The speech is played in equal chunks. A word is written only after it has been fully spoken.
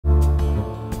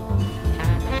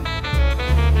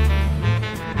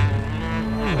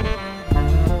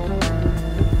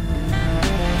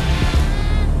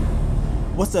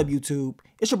What's up, YouTube?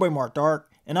 It's your boy Mark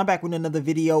Dark, and I'm back with another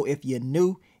video. If you're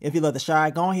new, if you love the Shy,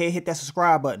 go ahead, hit that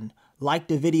subscribe button, like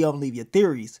the video, and leave your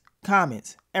theories,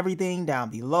 comments, everything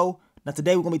down below. Now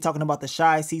today we're going to be talking about the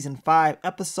Shy Season 5,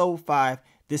 Episode 5.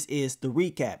 This is the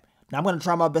recap. Now I'm going to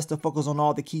try my best to focus on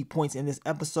all the key points in this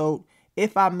episode.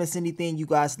 If I miss anything, you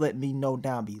guys let me know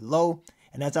down below.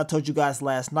 And as I told you guys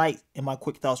last night in my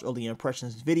quick thoughts, early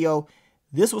impressions video,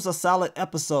 this was a solid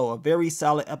episode, a very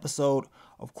solid episode.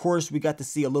 Of course, we got to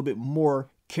see a little bit more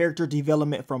character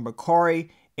development from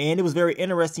Bakari, and it was very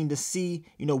interesting to see,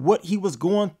 what he was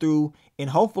going through, and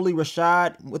hopefully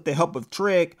Rashad, with the help of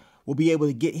Treg, will be able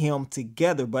to get him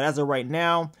together. But as of right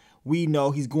now, we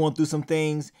know he's going through some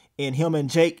things, and him and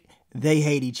Jake, they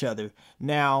hate each other.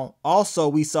 Now, also,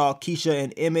 we saw Keisha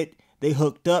and Emmett. They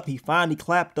hooked up. He finally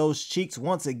clapped those cheeks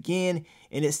once again,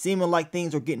 and it's seeming like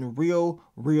things are getting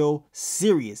real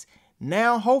serious.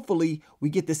 Now, hopefully, we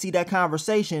get to see that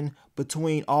conversation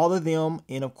between all of them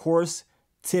and, of course,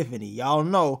 Tiffany. Y'all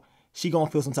know she gonna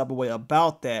feel some type of way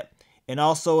about that. And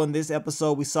also in this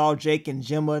episode, we saw Jake and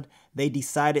Gemma. They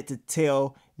decided to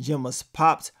tell Gemma's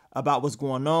pops about what's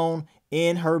going on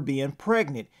and her being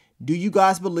pregnant. Do you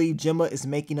guys believe Gemma is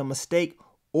making a mistake,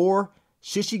 or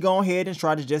should she go ahead and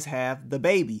try to just have the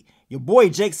baby? Your boy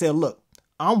Jake said, look,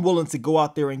 I'm willing to go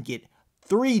out there and get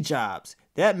 3 jobs.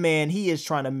 That man, he is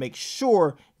trying to make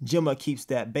sure Gemma keeps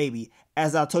that baby.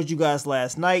 As I told you guys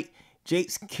last night,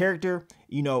 Jake's character,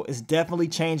 is definitely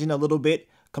changing a little bit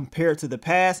compared to the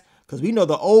past. Because we know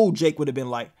the old Jake would have been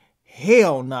like,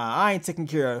 hell nah, I ain't taking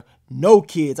care of no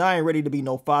kids. I ain't ready to be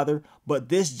no father. But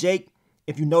this Jake,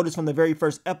 if you notice from the very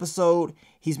first episode,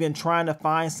 he's been trying to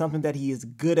find something that he is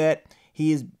good at.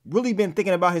 He has really been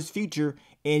thinking about his future.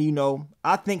 And,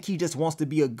 I think he just wants to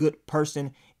be a good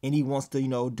person, and he wants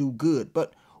to, do good.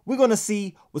 But we're going to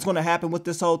see what's going to happen with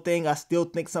this whole thing. I still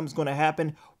think something's going to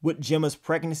happen with Gemma's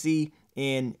pregnancy,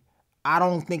 and I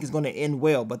don't think it's going to end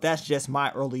well. But that's just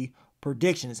my early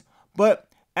predictions. But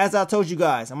as I told you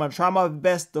guys, I'm going to try my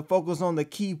best to focus on the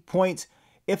key points.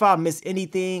 If I miss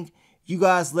anything, you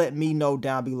guys let me know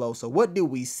down below. So what do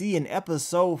we see in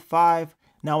episode 5?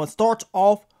 Now, it starts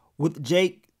off with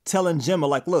Jake telling Gemma,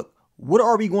 like, look, what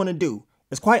are we going to do?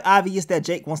 It's quite obvious that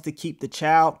Jake wants to keep the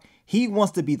child. He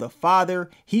wants to be the father.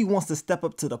 He wants to step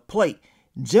up to the plate.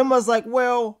 Gemma's like,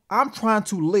 well, I'm trying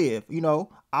to live.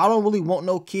 I don't really want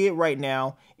no kid right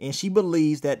now. And she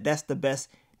believes that that's the best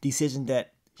decision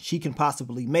that she can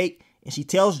possibly make. And she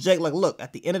tells Jake, like, look,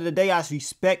 at the end of the day, I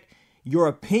respect your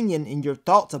opinion and your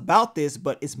thoughts about this,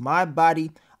 but it's my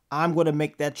body. I'm going to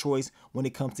make that choice when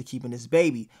it comes to keeping this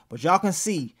baby. But y'all can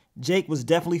see Jake was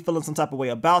definitely feeling some type of way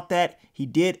about that. He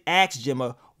did ask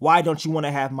Gemma, why don't you want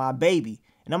to have my baby?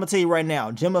 And I'm going to tell you right now,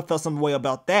 Gemma felt some way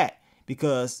about that,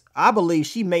 because I believe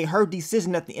she made her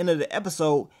decision at the end of the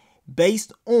episode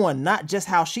based on not just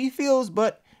how she feels,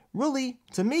 but really,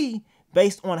 to me,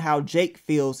 based on how Jake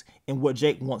feels and what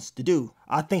Jake wants to do.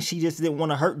 I think she just didn't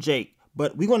want to hurt Jake.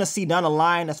 But we're going to see down the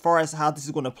line as far as how this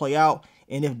is going to play out,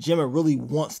 and if Gemma really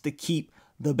wants to keep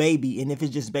the baby, and if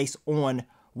it's just based on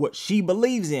what she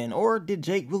believes in, or did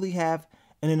Jake really have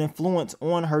an influence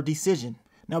on her decision?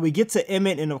 Now we get to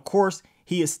Emmett, and of course,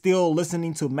 he is still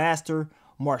listening to Master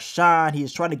Marshawn. He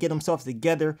is trying to get himself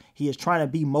together. He is trying to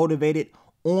be motivated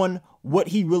on what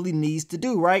he really needs to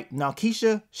do, right? Now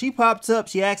Keisha, she pops up.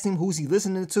 She asks him, who's he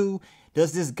listening to?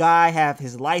 Does this guy have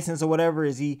his license or whatever?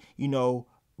 Is he,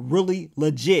 really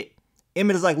legit?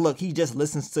 Emmett is like, look, he just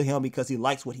listens to him because he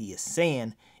likes what he is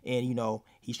saying. And,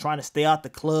 he's trying to stay out the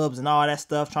clubs and all that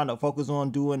stuff, trying to focus on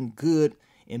doing good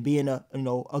and being a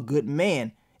good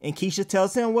man. And Keisha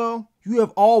tells him, well, you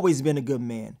have always been a good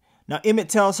man. Now, Emmett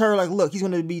tells her, like, look, he's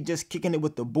going to be just kicking it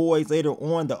with the boys later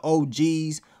on, the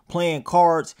OGs, playing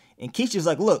cards. And Keisha's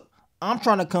like, look, I'm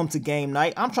trying to come to game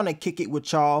night. I'm trying to kick it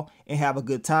with y'all and have a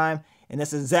good time. And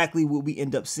that's exactly what we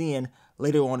end up seeing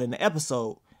later on in the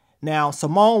episode. Now,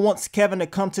 Simone wants Kevin to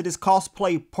come to this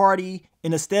cosplay party,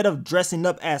 and instead of dressing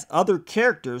up as other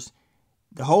characters,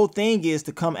 the whole thing is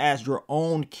to come as your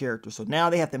own character. So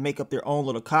now they have to make up their own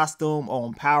little costume,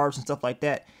 own powers and stuff like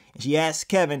that. And she asks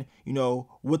Kevin,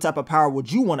 what type of power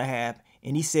would you want to have?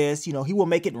 And he says, he will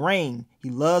make it rain. He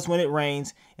loves when it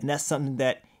rains, and that's something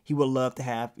that he would love to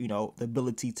have, the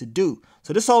ability to do.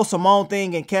 So this whole Simone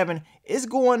thing and Kevin is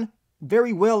going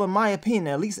very well, in my opinion,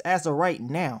 at least as of right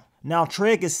now. Now,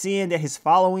 Treg is seeing that his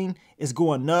following is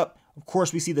going up. Of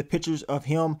course, we see the pictures of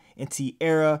him and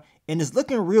Tiara, and it's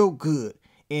looking real good.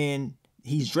 And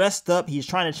he's dressed up. He's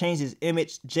trying to change his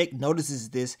image. Jake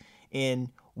notices this, and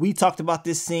we talked about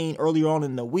this scene earlier on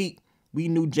in the week. We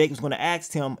knew Jake was going to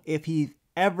ask him if he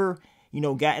ever,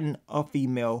 gotten a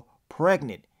female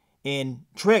pregnant. And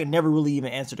Trey never really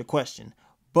even answered the question.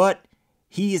 But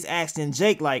he is asking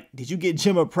Jake, like, did you get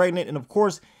Gemma pregnant? And of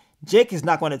course, Jake is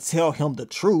not going to tell him the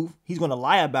truth. He's going to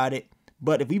lie about it.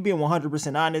 But if we're being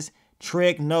 100% honest,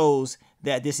 Trey knows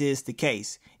that this is the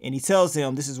case. And he tells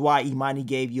him this is why Imani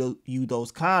gave you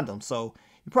those condoms. So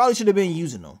you probably should have been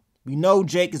using them. We know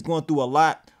Jake is going through a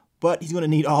lot, but he's going to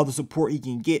need all the support he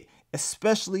can get,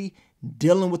 especially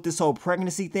dealing with this whole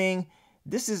pregnancy thing.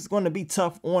 This is going to be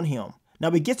tough on him. Now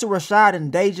we get to Rashad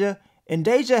and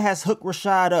Deja has hooked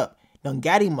Rashad up. Done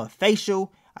got him a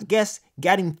facial. I guess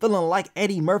got him feeling like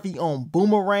Eddie Murphy on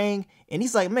Boomerang. And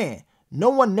he's like, man, no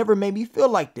one never made me feel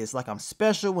like this. Like I'm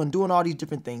special and doing all these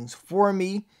different things for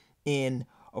me. And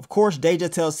of course, Deja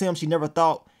tells him she never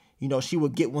thought, she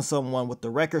would get with someone with the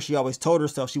record. She always told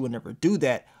herself she would never do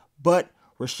that. But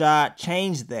Rashad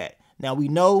changed that. Now we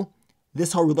know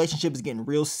this whole relationship is getting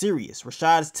real serious.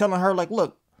 Rashad is telling her, like,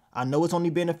 look, I know it's only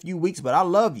been a few weeks, but I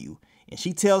love you. And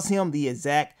she tells him the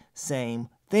exact same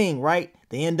thing, right?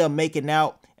 They end up making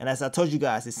out. And as I told you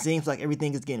guys, it seems like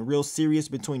everything is getting real serious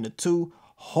between the two.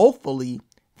 Hopefully,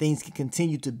 things can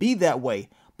continue to be that way.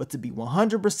 But to be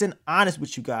 100% honest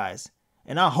with you guys,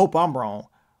 and I hope I'm wrong,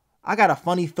 I got a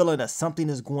funny feeling that something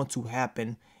is going to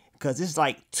happen because it's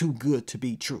like too good to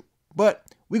be true. But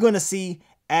we're going to see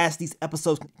as these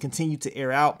episodes continue to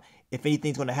air out if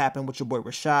anything's going to happen with your boy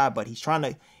Rashad. But he's trying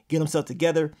to get himself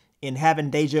together, and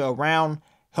having Deja around,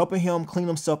 helping him clean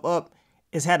himself up,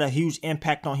 has had a huge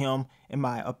impact on him, in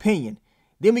my opinion.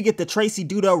 Then we get the Tracy,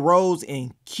 Duda, Rose,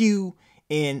 and Q.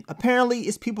 And apparently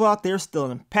it's people out there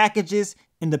stealing packages,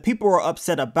 and the people are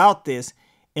upset about this.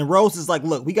 And Rose is like,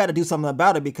 look, we got to do something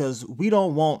about it because we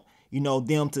don't want,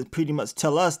 them to pretty much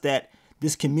tell us that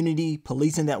this community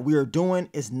policing that we are doing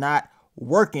is not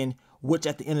working, which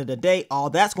at the end of the day, all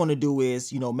that's going to do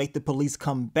is, make the police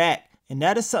come back. And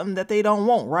that is something that they don't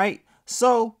want, right?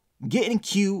 So getting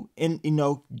Q and,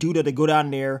 Duda to go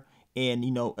down there and,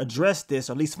 address this,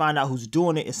 or at least find out who's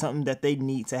doing it, is something that they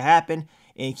need to happen.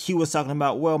 And Q was talking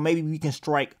about, well, maybe we can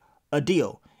strike a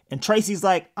deal. And Tracy's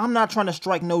like, I'm not trying to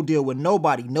strike no deal with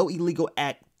nobody, no illegal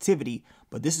activity.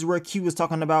 But this is where Q was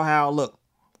talking about how, look,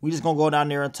 we just going to go down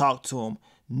there and talk to him.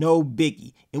 No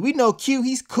biggie. And we know Q,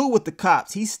 he's cool with the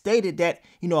cops. He stated that,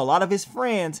 a lot of his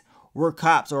friends were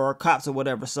cops or are cops or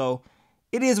whatever. So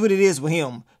it is what it is with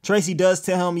him. Tracy does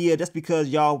tell him, yeah, that's because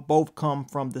y'all both come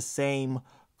from the same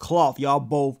cloth. Y'all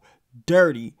both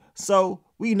dirty. So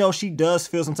we know she does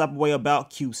feel some type of way about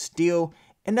Q still.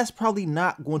 And that's probably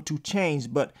not going to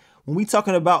change. But when we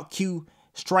talking about Q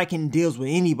striking deals with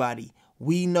anybody,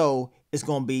 we know it's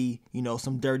going to be,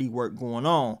 some dirty work going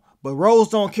on. But Rose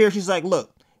don't care. She's like,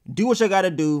 look, do what you got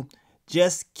to do.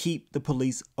 Just keep the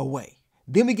police away.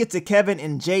 Then we get to Kevin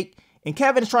and Jake. And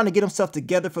Kevin is trying to get himself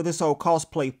together for this whole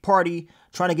cosplay party.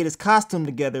 Trying to get his costume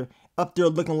together. Up there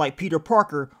looking like Peter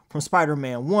Parker from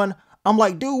Spider-Man 1. I'm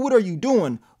like, dude, what are you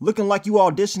doing? Looking like you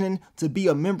auditioning to be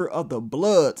a member of the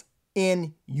Bloods.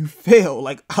 And you fail.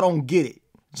 Like, I don't get it.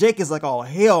 Jake is like, oh,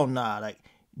 hell nah. Like,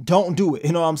 don't do it.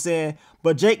 You know what I'm saying?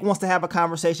 But Jake wants to have a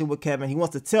conversation with Kevin. He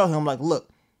wants to tell him, like, look,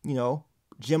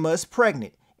 Gemma is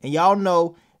pregnant. And y'all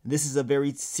know this is a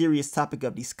very serious topic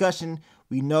of discussion.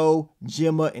 We know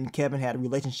Gemma and Kevin had a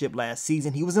relationship last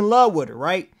season. He was in love with her,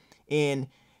 right? And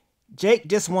Jake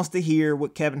just wants to hear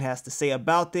what Kevin has to say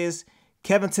about this.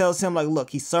 Kevin tells him, like,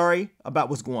 look, he's sorry about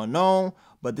what's going on,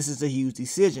 but this is a huge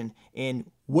decision. And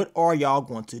what are y'all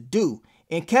going to do?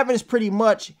 And Kevin is pretty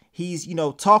much, he's,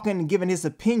 talking and giving his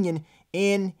opinion.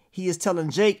 And he is telling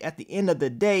Jake at the end of the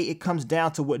day, it comes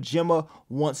down to what Gemma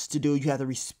wants to do. You have to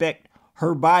respect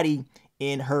her body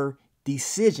and her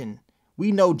decision.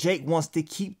 We know Jake wants to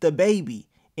keep the baby.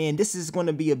 And this is going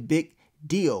to be a big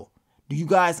deal. Do you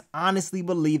guys honestly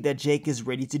believe that Jake is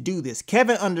ready to do this?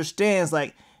 Kevin understands,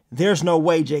 like, there's no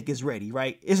way Jake is ready,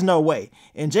 right? It's no way.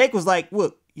 And Jake was like,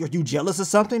 look, are you jealous or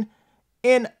something?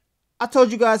 And I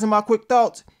told you guys in my quick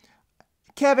thoughts,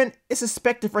 Kevin, it's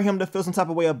expected for him to feel some type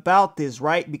of way about this,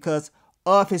 right? Because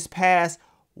of his past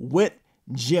with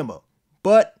Gemma.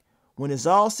 But when it's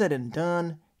all said and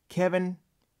done, Kevin,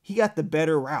 he got the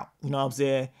better route. You know what I'm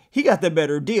saying? He got the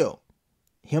better deal.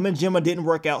 Him and Gemma didn't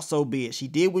work out, so be it. She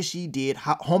did what she did.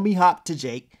 Homie hopped to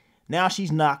Jake. Now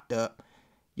she's knocked up.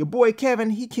 Your boy Kevin,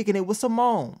 he kicking it with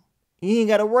Simone. He ain't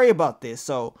got to worry about this.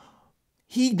 So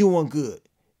he doing good.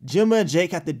 Gemma and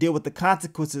Jake have to deal with the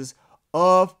consequences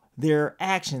of their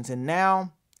actions. And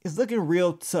now it's looking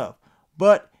real tough.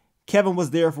 But Kevin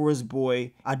was there for his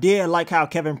boy. I did like how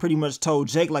Kevin pretty much told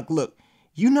Jake, like, look,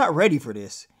 you're not ready for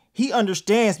this. He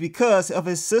understands because of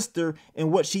his sister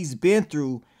and what she's been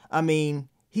through. I mean,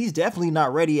 he's definitely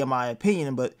not ready in my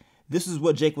opinion. But this is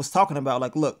what Jake was talking about.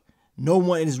 Like, look, no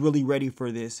one is really ready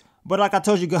for this. But like I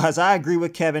told you guys, I agree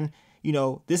with Kevin.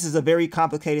 This is a very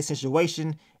complicated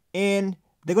situation and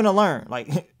they're going to learn.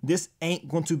 Like, this ain't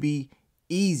going to be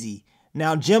easy.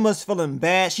 Now, Gemma's feeling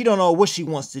bad. She don't know what she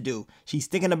wants to do. She's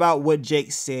thinking about what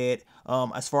Jake said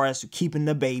as far as keeping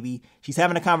the baby. She's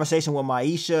having a conversation with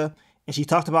Maisha, and she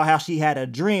talked about how she had a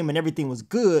dream and everything was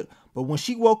good. But when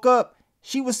she woke up,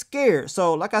 she was scared.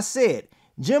 So, like I said,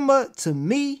 Gemma, to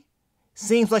me,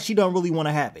 seems like she don't really want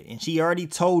to have it. And she already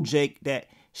told Jake that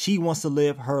she wants to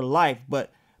live her life.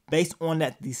 But based on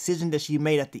that decision that she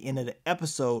made at the end of the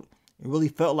episode, it really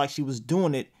felt like she was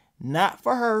doing it not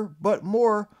for her, but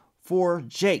more for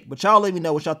Jake. But y'all let me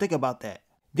know what y'all think about that.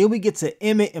 Then we get to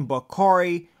Emmett and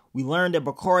Bakari. We learned that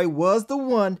Bakari was the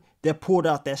one that pulled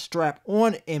out that strap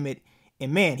on Emmett.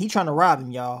 And man, he trying to rob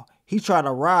him, y'all. He tried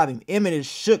to rob him. Emmett is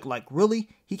shook. Like, really?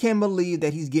 He can't believe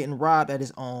that he's getting robbed at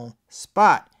his own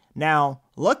spot. Now,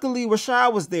 luckily,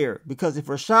 Rashad was there, because if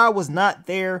Rashad was not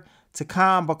there to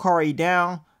calm Bakari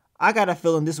down, I got a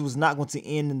feeling this was not going to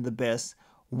end in the best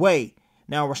way.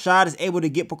 Now, Rashad is able to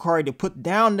get Bakari to put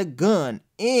down the gun,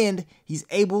 and he's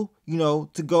able,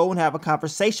 to go and have a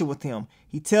conversation with him.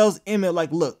 He tells Emmett,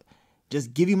 like, look,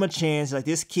 just give him a chance. Like,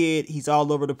 this kid, he's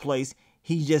all over the place.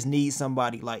 He just needs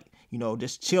somebody, like,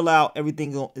 just chill out.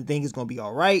 Everything is going to be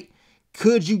all right.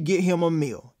 Could you get him a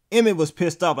meal? Emmett was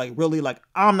pissed off, like, really, like,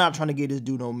 I'm not trying to get this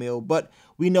dude no meal. But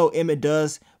we know Emmett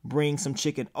does bring some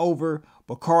chicken over.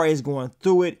 Bakari is going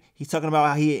through it. He's talking about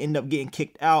how he ended up getting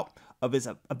kicked out of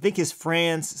his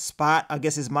friend's spot. I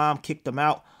guess his mom kicked him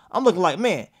out. I'm looking like,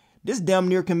 man, this damn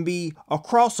near can be a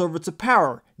crossover to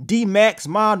Power. D-Mac's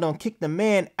mom done kicked the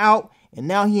man out, and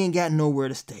now he ain't got nowhere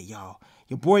to stay, y'all.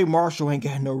 Your boy Marshall ain't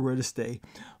got nowhere to stay.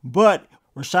 But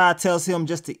Rashad tells him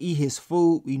just to eat his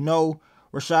food. We know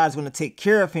Rashad's going to take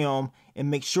care of him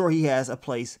and make sure he has a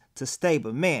place to stay.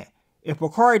 But man, if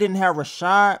Bakari didn't have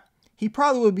Rashad, he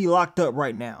probably would be locked up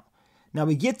right now. Now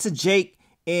we get to Jake,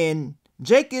 and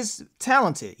Jake is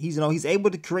talented. He's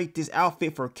able to create this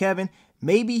outfit for Kevin.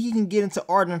 Maybe he can get into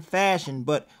art and fashion,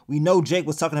 but we know Jake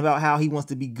was talking about how he wants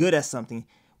to be good at something.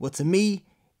 Well, to me,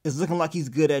 it's looking like he's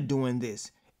good at doing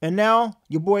this. And now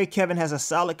your boy Kevin has a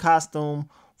solid costume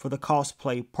for the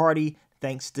cosplay party,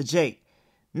 thanks to Jake.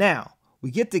 Now,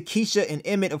 we get to Keisha and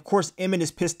Emmett. Of course, Emmett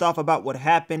is pissed off about what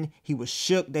happened. He was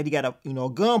shook that he got a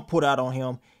gun put out on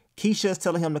him. Keisha is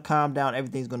telling him to calm down.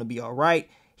 Everything's going to be all right.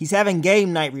 He's having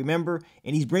game night, remember?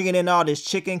 And he's bringing in all this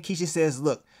chicken. Keisha says,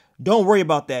 look, don't worry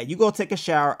about that. You go take a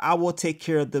shower. I will take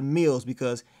care of the meals,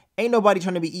 because ain't nobody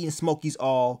trying to be eating Smokies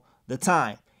all the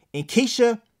time. And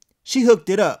Keisha, she hooked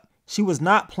it up. She was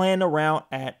not playing around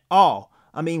at all.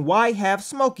 I mean, why have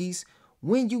Smokies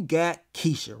when you got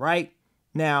Keisha, right?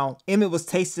 Now, Emmett was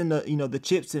tasting the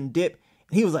chips and dip,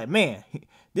 and he was like, man,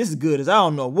 this is good as I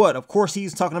don't know what. Of course,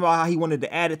 he's talking about how he wanted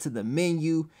to add it to the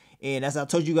menu. And as I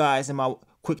told you guys in my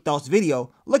quick thoughts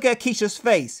video, look at Keisha's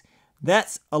face.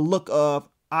 That's a look of,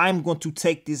 I'm going to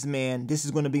take this man. This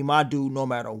is going to be my dude no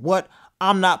matter what.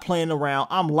 I'm not playing around.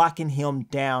 I'm locking him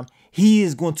down. He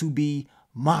is going to be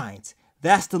mine.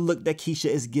 That's the look that Keisha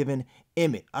is giving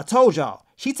Emmett. I told y'all,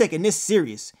 she taking this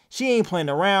serious. She ain't playing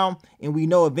around, and we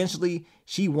know eventually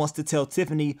she wants to tell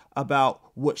Tiffany about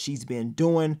what she's been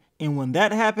doing. And when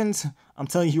that happens, I'm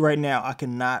telling you right now, I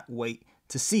cannot wait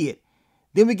to see it.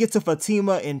 Then we get to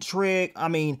Fatima and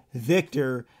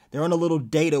Victor. They're on a little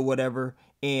date or whatever,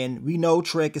 and we know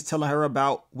Trek is telling her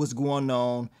about what's going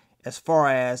on as far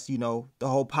as, the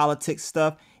whole politics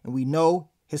stuff. And we know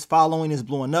his following is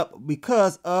blowing up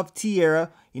because of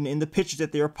Tierra in the pictures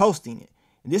that they're posting.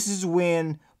 And this is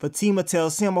when Fatima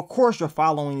tells him, of course your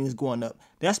following is going up.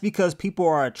 That's because people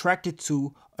are attracted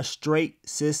to a straight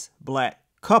cis black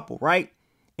couple, right?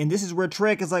 And this is where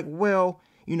Trek is like, well,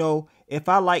 if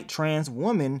I like trans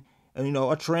women,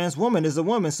 a trans woman is a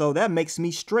woman, so that makes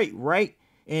me straight, right?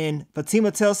 And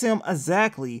Fatima tells him,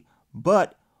 exactly,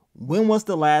 but when was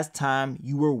the last time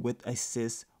you were with a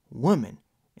cis woman?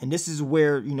 And this is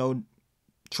where,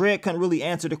 Trek couldn't really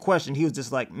answer the question. He was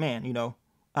just like, man,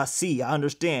 I see, I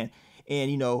understand.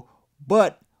 And,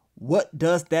 but what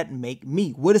does that make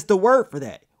me? What is the word for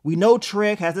that? We know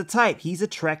Trek has a type. He's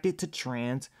attracted to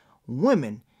trans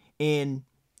women. And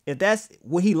if that's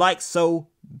what he likes, so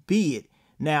be it.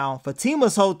 Now,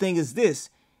 Fatima's whole thing is this.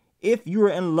 If you're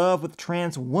in love with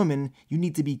trans women, you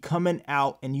need to be coming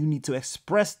out and you need to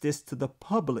express this to the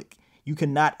public. You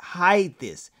cannot hide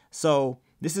this. So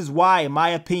this is why, in my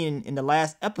opinion, in the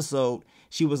last episode,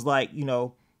 she was like,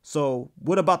 so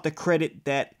what about the credit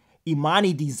that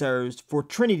Imani deserves for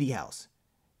Trinity House?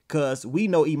 Because we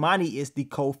know Imani is the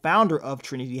co-founder of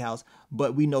Trinity House,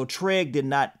 but we know Treg did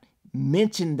not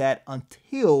mention that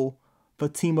until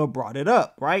Fatima brought it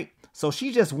up, right? So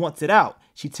she just wants it out.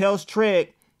 She tells Treg,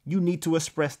 you need to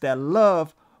express that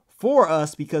love for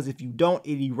us because if you don't,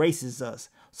 it erases us.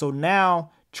 So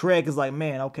now Treg is like,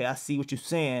 man, okay, I see what you're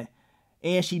saying.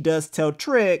 And she does tell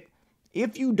Treg,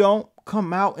 if you don't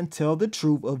come out and tell the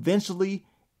truth, eventually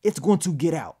it's going to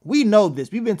get out. We know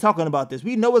this. We've been talking about this.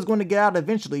 We know it's going to get out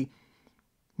eventually.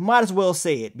 Might as well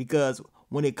say it because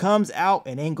when it comes out,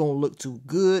 it ain't going to look too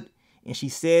good. And she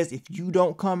says, if you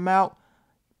don't come out,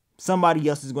 somebody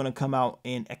else is going to come out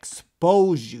and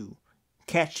expose you,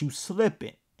 catch you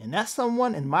slipping. And that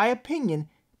someone, in my opinion,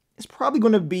 is probably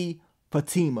going to be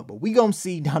Fatima. But we going to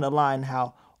see down the line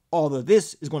how all of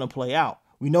this is going to play out.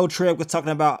 We know Treg was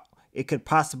talking about it could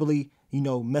possibly,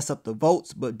 mess up the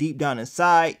votes. But deep down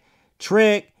inside,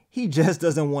 Treg, he just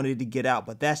doesn't want it to get out.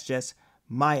 But that's just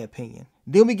my opinion.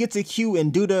 Then we get to Q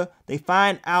and Duda. They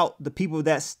find out the people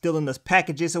that's stealing those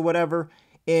packages or whatever.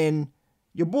 And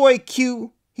your boy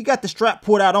Q, he got the strap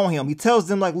pulled out on him. He tells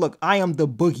them like, look, I am the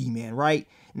boogeyman, right?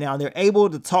 Now they're able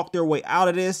to talk their way out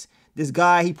of this. This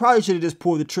guy, he probably should have just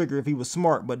pulled the trigger if he was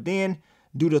smart. But then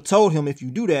Duda told him, if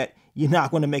you do that, you're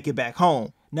not going to make it back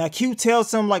home. Now Q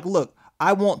tells him like, look,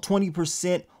 I want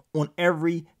 20% on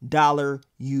every dollar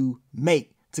you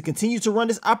make to continue to run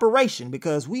this operation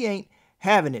because we ain't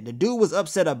having it. The dude was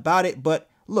upset about it, but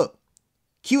look,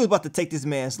 Q was about to take this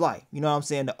man's life. You know what I'm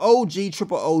saying? The OG,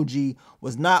 triple OG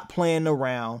was not playing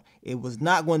around. It was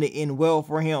not going to end well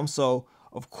for him. So,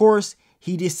 of course,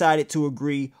 he decided to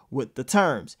agree with the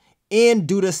terms. And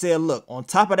Duda said, look, on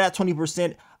top of that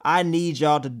 20%, I need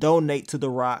y'all to donate to the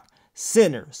Rock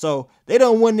Center. So they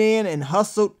done went in and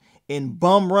hustled and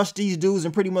bum rushed these dudes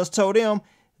and pretty much told them,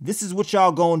 this is what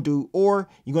y'all gonna do or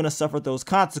you're gonna suffer those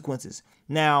consequences.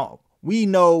 Now, we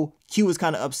know Q is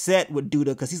kind of upset with Duda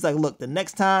because he's like, look, the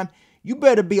next time you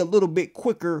better be a little bit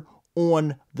quicker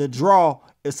on the draw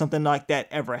if something like that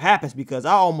ever happens because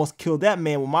I almost killed that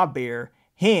man with my bare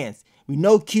hands. We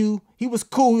know Q, he was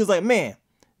cool. He was like, man,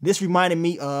 this reminded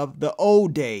me of the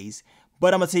old days.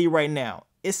 But I'm going to tell you right now,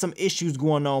 it's some issues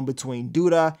going on between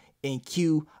Duda and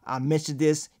Q. I mentioned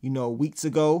this, weeks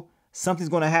ago. Something's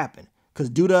going to happen because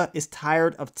Duda is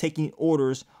tired of taking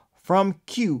orders from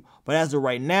Q. But as of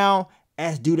right now,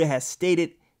 as Duda has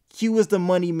stated, Q is the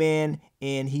money man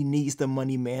and he needs the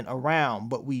money man around.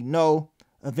 But we know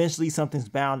eventually something's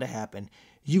bound to happen.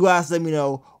 You guys let me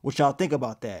know what y'all think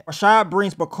about that. Rashad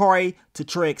brings Bakari to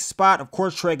Treg's spot. Of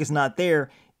course, Treg is not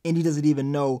there and he doesn't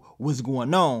even know what's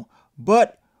going on.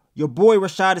 But your boy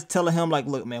Rashad is telling him like,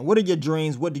 look, man, what are your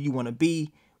dreams? What do you want to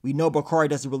be? We know Bakari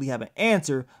doesn't really have an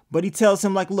answer, but he tells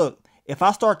him like, look, if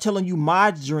I start telling you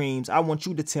my dreams, I want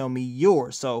you to tell me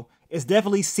yours. So it's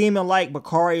definitely seeming like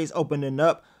Bakari is opening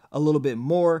up a little bit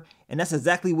more. And that's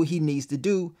exactly what he needs to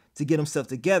do to get himself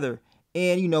together.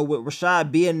 And, with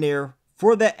Rashad being there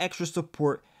for that extra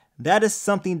support, that is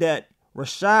something that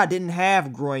Rashad didn't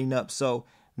have growing up. So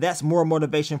that's more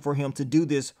motivation for him to do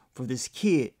this for this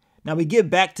kid. Now we get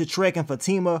back to Treg and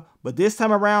Fatima, but this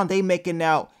time around they making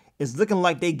out. It's looking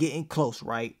like they getting close,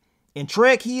 right? And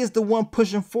Treg, he is the one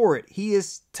pushing for it. He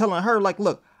is telling her like,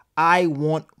 look, I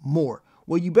want more.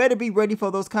 Well, you better be ready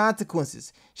for those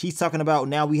consequences. She's talking about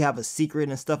now we have a secret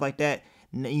and stuff like that.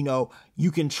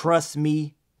 You can trust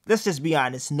me. Let's just be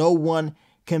honest. No one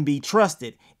can be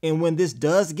trusted. And when this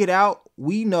does get out,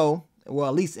 we know, well,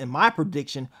 at least in my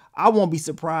prediction, I won't be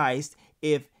surprised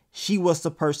if she was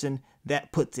the person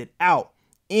that puts it out.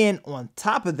 And on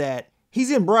top of that,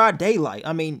 he's in broad daylight.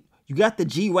 I mean, you got the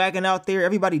G-Wagon out there.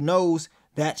 Everybody knows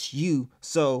that's you.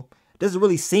 So it doesn't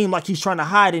really seem like he's trying to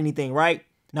hide anything, right?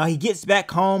 Now he gets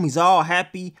back home. He's all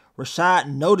happy. Rashad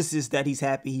notices that he's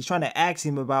happy. He's trying to ask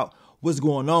him about what's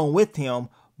going on with him.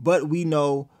 But we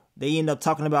know they end up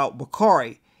talking about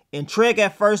Bakari. And Treg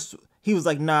at first, he was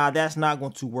like, nah, that's not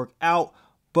going to work out.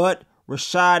 But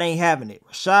Rashad ain't having it.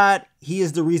 Rashad, he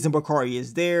is the reason Bakari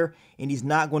is there. And he's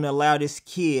not going to allow this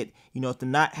kid, to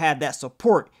not have that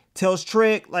support. Tells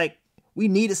Treg, like, we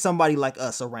needed somebody like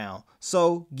us around.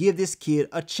 So give this kid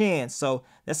a chance. So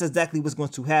that's exactly what's going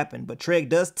to happen. But Treg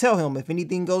does tell him if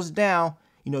anything goes down,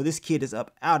 this kid is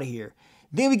up out of here.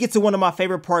 Then we get to one of my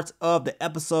favorite parts of the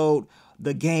episode,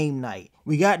 the game night.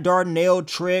 We got Darnell,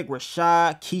 Treg,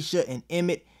 Rashad, Keisha, and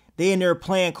Emmett. They in there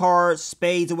playing cards,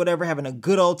 spades, or whatever, having a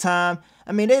good old time.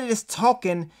 I mean, they're just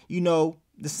talking,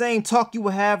 the same talk you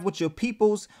would have with your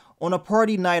peoples on a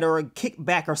party night or a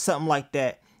kickback or something like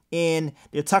that. And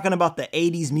they're talking about the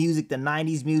 80s music, the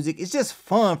 90s music. It's just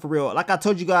fun for real. Like I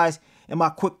told you guys in my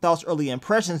quick thoughts, early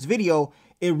impressions video,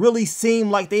 it really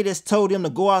seemed like they just told him to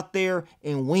go out there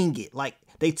and wing it. Like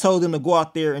they told him to go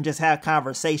out there and just have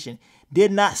conversation.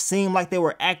 Did not seem like they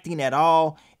were acting at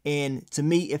all. and to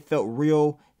me, it felt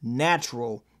real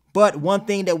natural. But one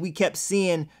thing that we kept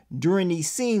seeing during these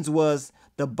scenes was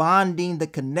the bonding, the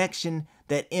connection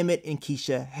that Emmett and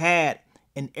Keisha had,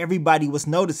 and everybody was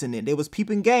noticing it. They was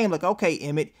peeping game, like, okay,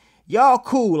 Emmett, y'all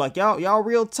cool, like y'all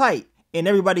real tight, and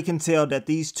everybody can tell that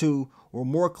these two were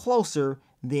more closer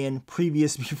than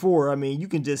previous before. I mean, you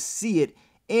can just see it,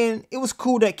 and it was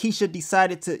cool that Keisha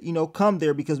decided to, come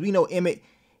there, because we know Emmett,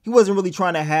 he wasn't really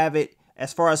trying to have it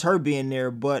as far as her being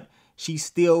there, but she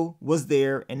still was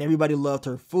there, and everybody loved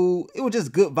her food. It was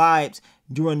just good vibes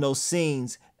during those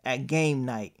scenes at game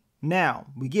night. Now,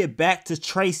 we get back to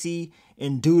Tracy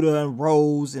and Duda and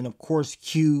Rose and, of course,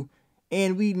 Q.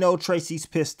 And we know Tracy's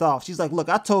pissed off. She's like, look,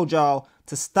 I told y'all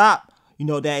to stop,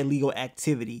 that illegal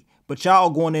activity. But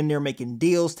y'all going in there making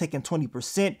deals, taking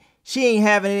 20%. She ain't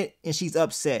having it, and she's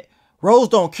upset. Rose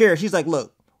don't care. She's like,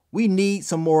 look, we need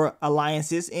some more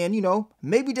alliances. And,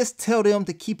 maybe just tell them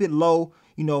to keep it low,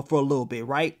 for a little bit,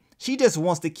 right? She just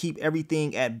wants to keep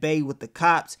everything at bay with the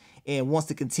cops and wants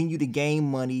to continue to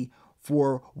gain money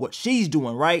for what she's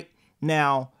doing, right?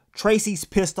 Now, Tracy's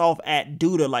pissed off at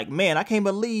Duda, like, man, I can't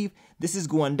believe this is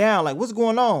going down. Like, what's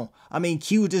going on? I mean,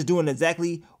 Q is just doing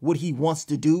exactly what he wants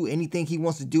to do. Anything he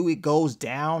wants to do, it goes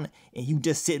down, and you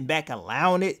just sitting back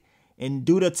allowing it. And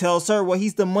Duda tells her, well,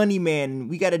 he's the money man.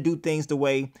 We got to do things the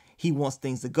way he wants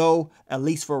things to go, at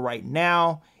least for right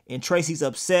now. And Tracy's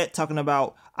upset, talking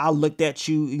about, I looked at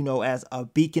you, as a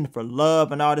beacon for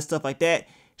love and all this stuff like that.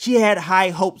 She had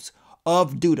high hopes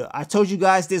of Duda. I told you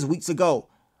guys this weeks ago.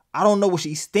 I don't know what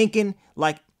she's thinking,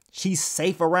 like she's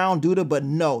safe around Duda, but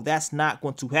no, that's not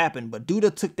going to happen. But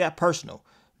Duda took that personal.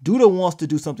 Duda wants to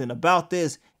do something about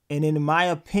this, and in my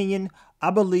opinion,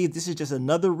 I believe this is just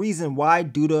another reason why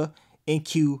Duda and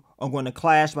Q are going to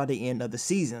clash by the end of the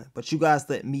season. But you guys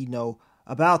let me know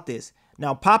about this.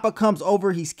 Now, Papa comes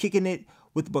over, he's kicking it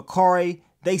with Bakari,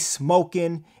 they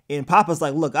smoking, and Papa's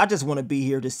like, look, I just want to be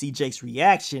here to see Jake's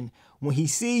reaction when he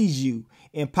sees you.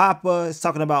 And Papa is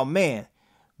talking about, man,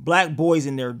 black boys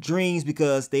in their dreams,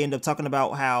 because they end up talking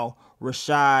about how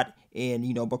Rashad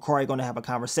and, Bakari going to have a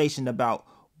conversation about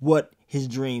what his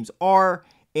dreams are.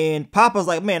 And Papa's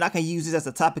like, man, I can use this as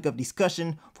a topic of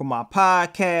discussion for my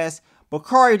podcast.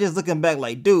 Bakari just looking back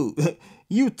like, dude,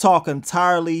 you talk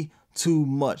entirely too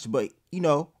much. But,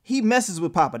 he messes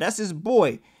with Papa. That's his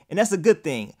boy. And that's a good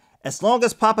thing. As long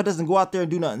as Papa doesn't go out there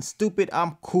and do nothing stupid,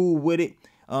 I'm cool with it.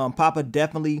 Papa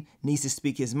definitely needs to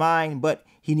speak his mind, but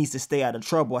he needs to stay out of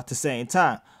trouble at the same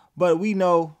time. But we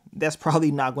know that's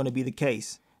probably not going to be the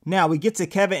case. Now we get to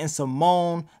Kevin and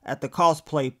Simone at the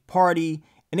cosplay party,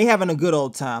 and they having a good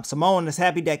old time. Simone is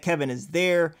happy that Kevin is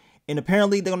there, and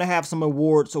apparently they're going to have some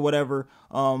awards or whatever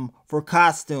for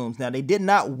costumes. Now, they did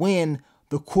not win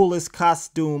the coolest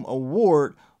costume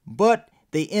award, but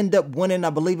they end up winning, I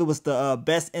believe it was the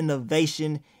best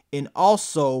innovation and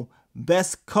also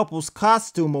best couples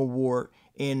costume award.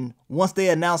 And once they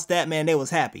announced that, man, they was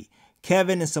happy.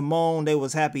 Kevin and Simone, they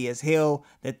was happy as hell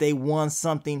that they won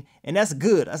something, and that's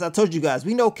good. As I told you guys,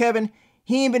 we know Kevin,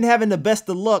 he ain't been having the best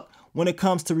of luck when it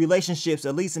comes to relationships,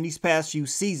 at least in these past few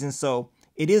seasons. So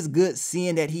it is good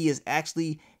seeing that he is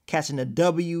actually catching a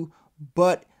W,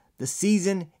 but the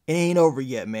season, it ain't over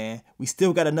yet, man. We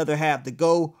still got another half to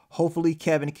go. Hopefully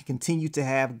Kevin can continue to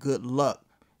have good luck.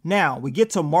 Now, we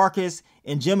get to Marcus,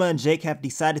 and Gemma and Jake have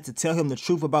decided to tell him the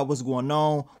truth about what's going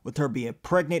on with her being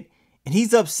pregnant. And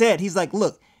he's upset. He's like,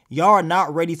 look, y'all are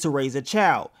not ready to raise a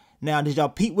child. Now, did y'all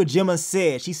peep what Gemma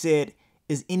said? She said,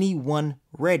 is anyone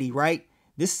ready, right?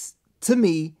 This, to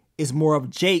me, is more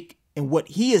of Jake and what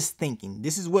he is thinking.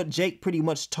 This is what Jake pretty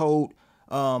much told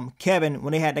Kevin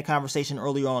when they had that conversation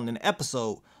earlier on in the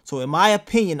episode. So in my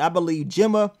opinion, I believe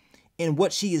Gemma and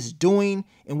what she is doing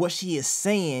and what she is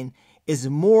saying is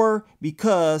more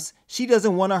because she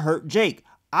doesn't want to hurt Jake.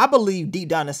 I believe deep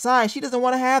down inside, she doesn't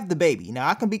want to have the baby. Now,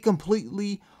 I can be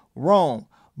completely wrong,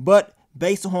 but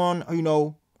based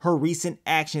on, her recent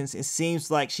actions, it seems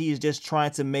like she is just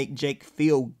trying to make Jake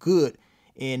feel good.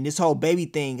 And this whole baby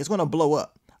thing is going to blow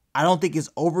up. I don't think it's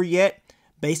over yet.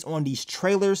 Based on these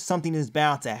trailers, something is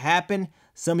bound to happen.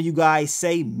 Some of you guys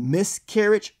say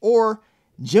miscarriage, or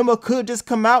Gemma could just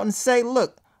come out and say,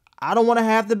 look, I don't want to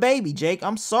have the baby, Jake.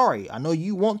 I'm sorry. I know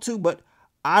you want to, but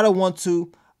I don't want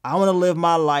to. I want to live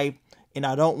my life, and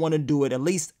I don't want to do it, at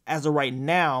least as of right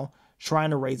now,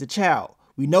 trying to raise a child.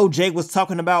 We know Jake was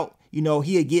talking about,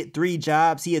 he'd get 3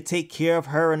 jobs, he'd take care of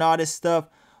her and all this stuff,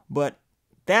 but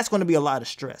that's going to be a lot of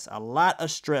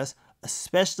stress,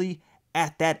 especially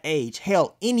at that age.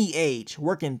 Hell, any age,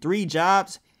 working 3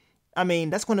 jobs, I mean,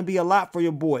 that's going to be a lot for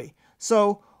your boy.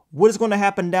 So what is going to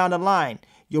happen down the line?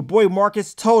 Your boy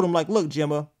Marcus told him, like, look,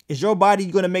 Gemma, It's your body,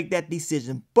 you're going to make that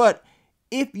decision. But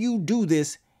if you do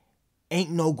this, ain't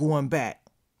no going back.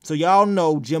 So y'all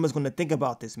know Jim is going to think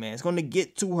about this, man. It's going to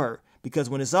get to her because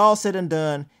when it's all said and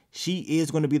done, she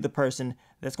is going to be the person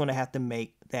that's going to have to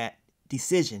make that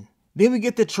decision. Then we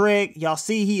get to Treg. Y'all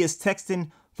see he is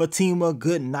texting Fatima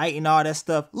good night and all that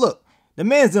stuff. Look, the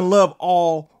man's in love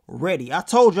already. I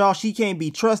told y'all she can't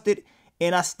be trusted,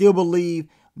 and I still believe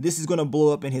this is going to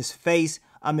blow up in his face.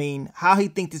 I mean, how he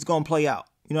think this is going to play out?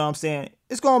 You know what I'm saying?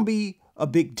 It's going to be a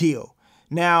big deal.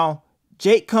 Now,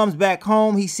 Jake comes back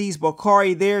home. He sees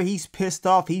Bakari there. He's pissed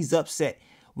off. He's upset.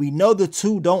 We know the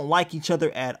two don't like each other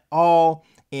at all,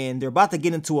 and they're about to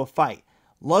get into a fight.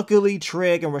 Luckily,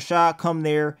 Treg and Rashad come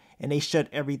there, and they shut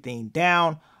everything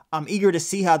down. I'm eager to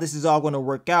see how this is all going to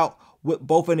work out with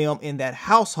both of them in that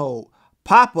household.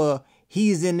 Papa,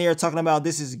 he's in there talking about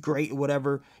this is great,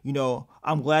 whatever. You know,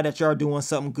 I'm glad that y'all doing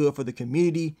something good for the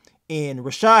community. And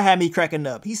Rashad had me cracking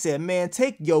up. He said, man,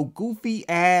 take your goofy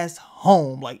ass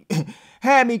home. Like,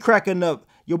 had me cracking up.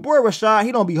 Your boy Rashad,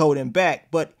 he don't be holding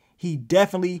back, but he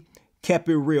definitely kept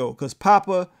it real. Because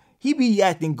Papa, he be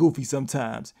acting goofy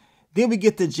sometimes. Then we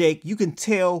get to Jake. You can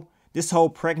tell this whole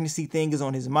pregnancy thing is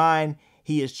on his mind.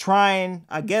 He is trying,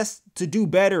 I guess, to do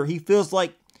better. He feels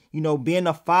like, you know, being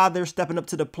a father, stepping up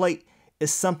to the plate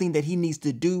is something that he needs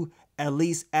to do, at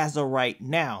least as of right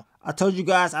now. I told you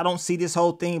guys I don't see this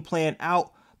whole thing playing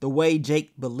out the way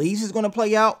Jake believes it's going to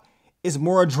play out. It's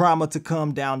more drama to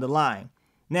come down the line.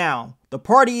 Now, the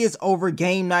party is over.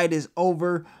 Game night is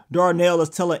over. Darnell is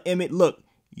telling Emmett, look,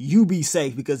 you be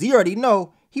safe, because he already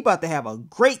know he about to have a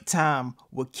great time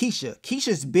with Keisha.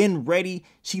 Keisha's been ready.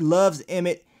 She loves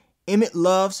Emmett. Emmett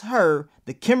loves her.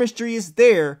 The chemistry is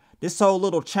there. This whole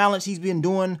little challenge he's been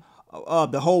doing,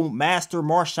 the whole Master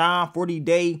Marshawn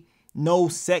 40-day no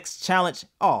sex challenge.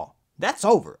 Oh, that's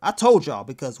over. I told y'all,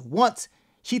 because once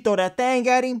she throw that thing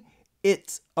at him,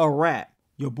 it's a wrap.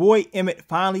 Your boy Emmett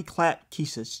finally clapped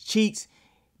Keisha's cheeks.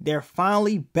 They're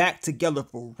finally back together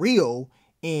for real,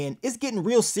 and it's getting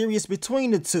real serious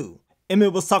between the two.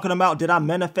 Emmett was talking about, did I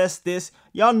manifest this?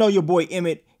 Y'all know your boy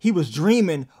Emmett, he was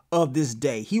dreaming of this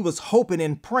day. He was hoping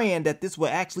and praying that this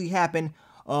would actually happen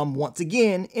once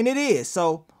again, and it is.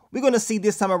 So we're going to see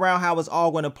this time around how it's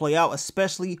all going to play out,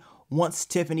 especially once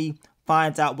Tiffany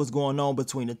finds out what's going on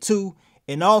between the two.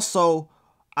 And also,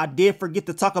 I did forget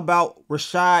to talk about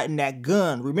Rashad and that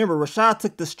gun. Remember, Rashad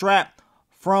took the strap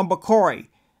from Bakari.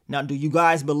 Now, do you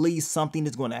guys believe something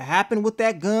is going to happen with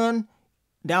that gun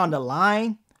down the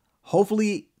line?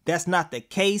 Hopefully, that's not the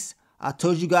case. I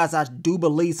told you guys I do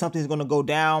believe something's going to go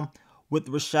down with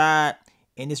Rashad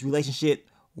and this relationship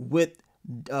with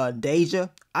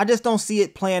Deja. I just don't see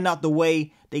it playing out the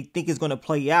way they think it's going to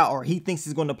play out, or he thinks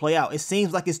it's going to play out. It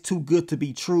seems like it's too good to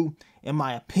be true, in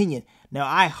my opinion. Now,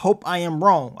 I hope I am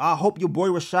wrong. I hope your boy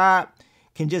Rashad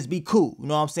can just be cool. You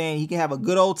know what I'm saying? He can have a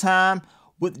good old time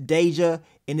with Deja,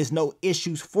 and there's no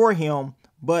issues for him.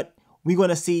 But we're going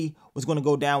to see what's going to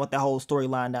go down with that whole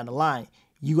storyline down the line.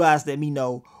 You guys let me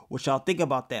know what y'all think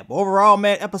about that. But overall,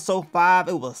 man, episode 5,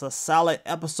 it was a solid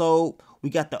episode. We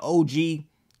got the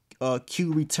OG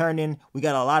Q returning. We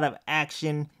got a lot of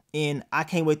action, and I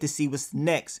can't wait to see what's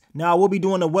next. Now, I will be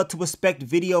doing a what to expect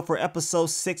video for episode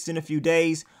 6 in a few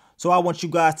days, so I want you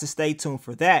guys to stay tuned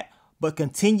for that. But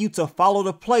continue to follow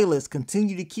the playlist.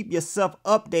 Continue to keep yourself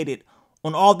updated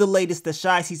on all the latest The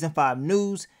Chi Season 5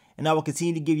 news, and I will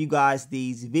continue to give you guys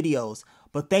these videos.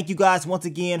 But thank you guys once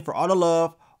again for all the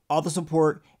love, all the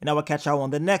support, and I will catch y'all on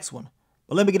the next one.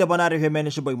 But let me get up on out of here, man.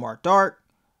 It's your boy Mark Dark.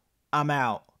 I'm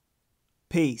out.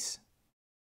 Peace.